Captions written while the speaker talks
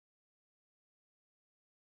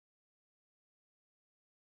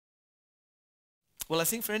Well, I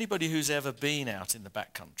think for anybody who's ever been out in the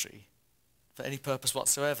backcountry, for any purpose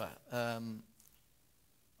whatsoever,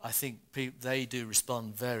 I think they do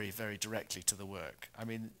respond very, very directly to the work. I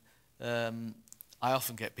mean, I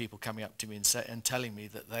often get people coming up to me and telling me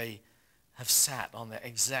that they have sat on that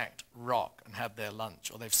exact rock and had their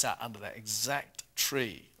lunch, or they've sat under that exact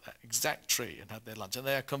tree and had their lunch, and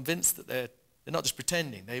they are convinced that they're not just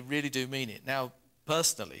pretending, they really do mean it. Now,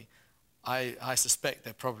 personally, I suspect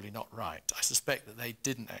they're probably not right. I suspect that they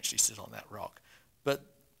didn't actually sit on that rock. But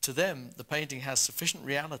to them, the painting has sufficient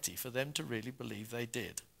reality for them to really believe they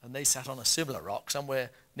did. And they sat on a similar rock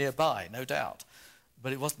somewhere nearby, no doubt.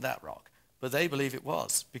 But it wasn't that rock. But they believe it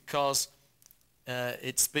was, because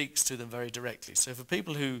it speaks to them very directly. So for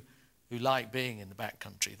people who like being in the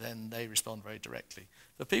backcountry, then they respond very directly.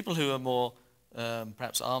 For people who are more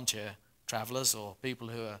perhaps armchair travellers, or people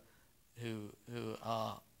who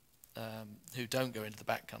don't go into the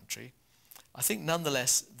backcountry, I think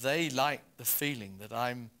nonetheless they like the feeling that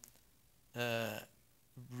I'm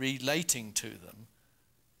relating to them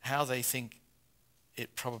how they think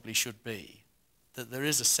it probably should be. That there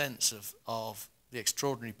is a sense of the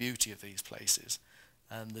extraordinary beauty of these places,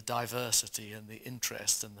 and the diversity and the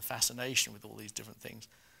interest and the fascination with all these different things.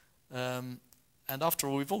 And after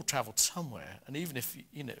all, we've all travelled somewhere, and even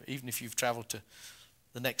if you've travelled to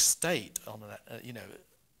the next state on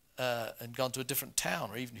and gone to a different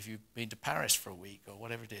town, or even if you've been to Paris for a week or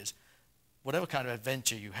whatever it is, whatever kind of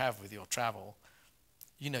adventure you have with your travel,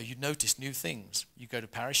 you notice new things. You go to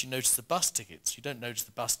Paris, you notice the bus tickets. You don't notice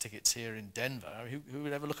the bus tickets here in Denver. Who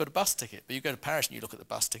would ever look at a bus ticket? But you go to Paris and you look at the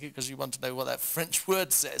bus ticket because you want to know what that French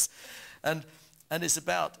word says. And it's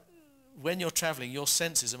about, when you're traveling, your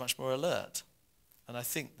senses are much more alert. And I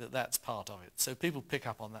think that that's part of it. So people pick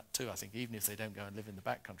up on that too, I think, even if they don't go and live in the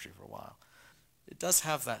backcountry for a while. It does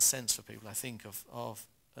have that sense for people, I think, of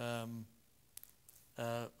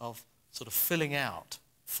sort of filling out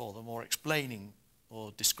for them, or explaining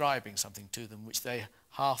or describing something to them which they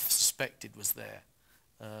half suspected was there.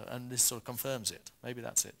 And this sort of confirms it. Maybe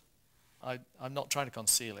that's it. I'm not trying to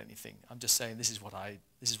conceal anything. I'm just saying this is what I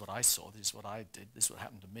saw, this is what I did, this is what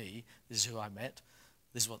happened to me, this is who I met,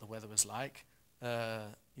 this is what the weather was like.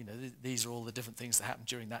 These are all the different things that happened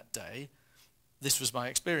during that day. This was my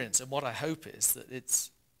experience, and what I hope is that it's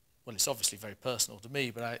obviously very personal to me,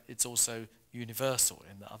 but it's also universal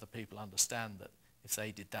in that other people understand that if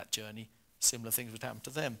they did that journey, similar things would happen to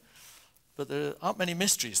them. But there aren't many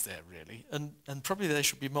mysteries there, really, and probably there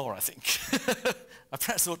should be more, I think. I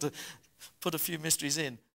perhaps ought to put a few mysteries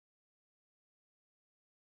in.